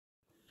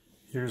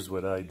Here's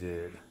what I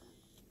did.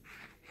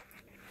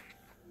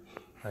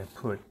 I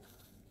put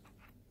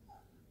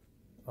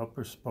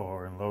upper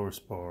spar and lower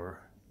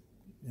spar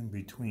in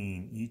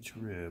between each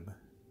rib,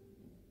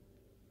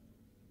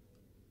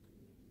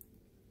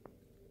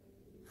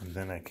 and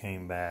then I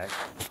came back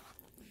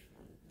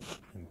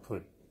and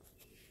put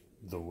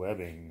the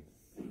webbing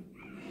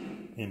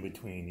in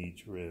between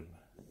each rib.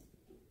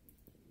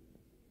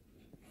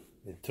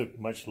 It took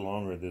much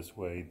longer this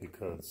way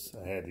because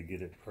I had to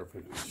get it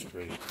perfectly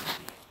straight.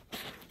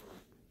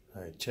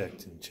 I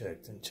checked and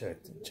checked and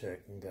checked and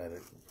checked and got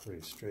it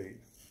pretty straight.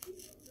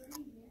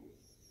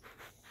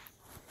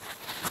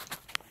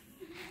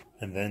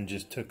 And then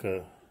just took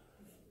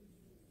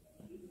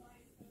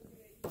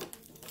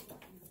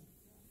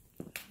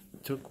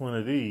one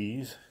of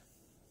these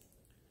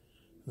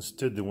and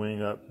stood the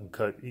wing up and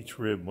cut each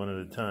rib one at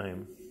a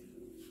time,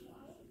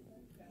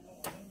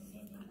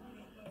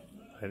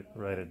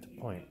 right at the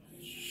point.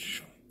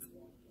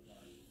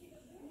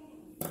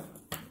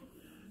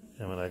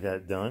 And when I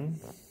got done,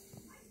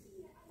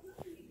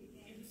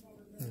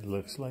 it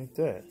looks like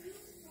that.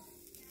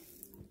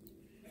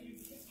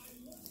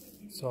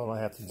 So all I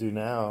have to do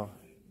now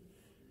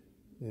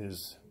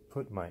is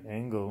put my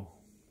angle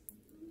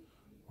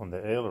on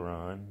the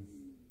aileron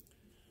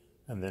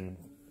and then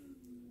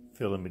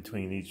fill in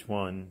between each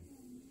one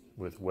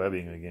with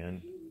webbing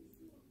again.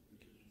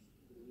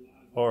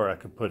 Or I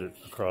could put it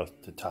across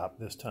the top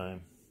this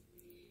time.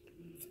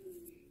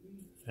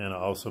 And I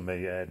also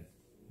may add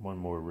one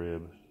more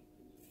rib.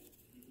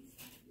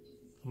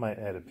 I might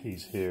add a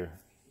piece here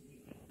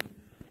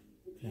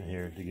and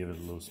here to give it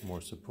a little more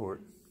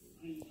support.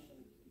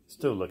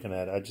 Still looking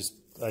at it.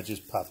 I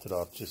just popped it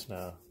off just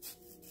now.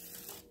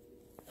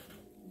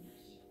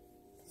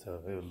 So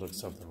it would look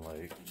something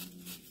like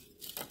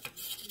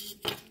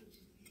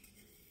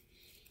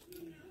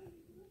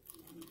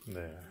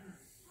there.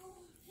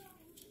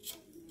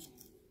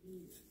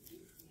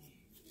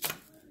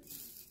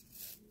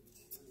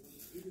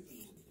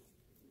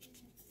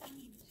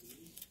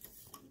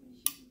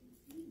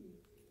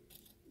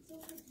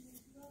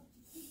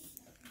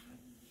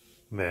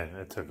 Man,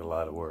 it took a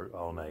lot of work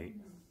all night.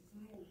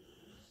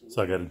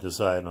 So I got to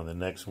decide on the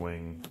next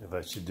wing if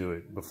I should do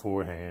it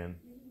beforehand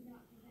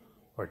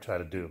or try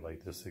to do it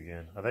like this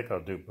again. I think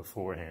I'll do it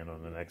beforehand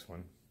on the next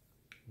one.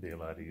 Be a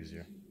lot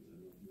easier.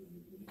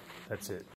 That's it.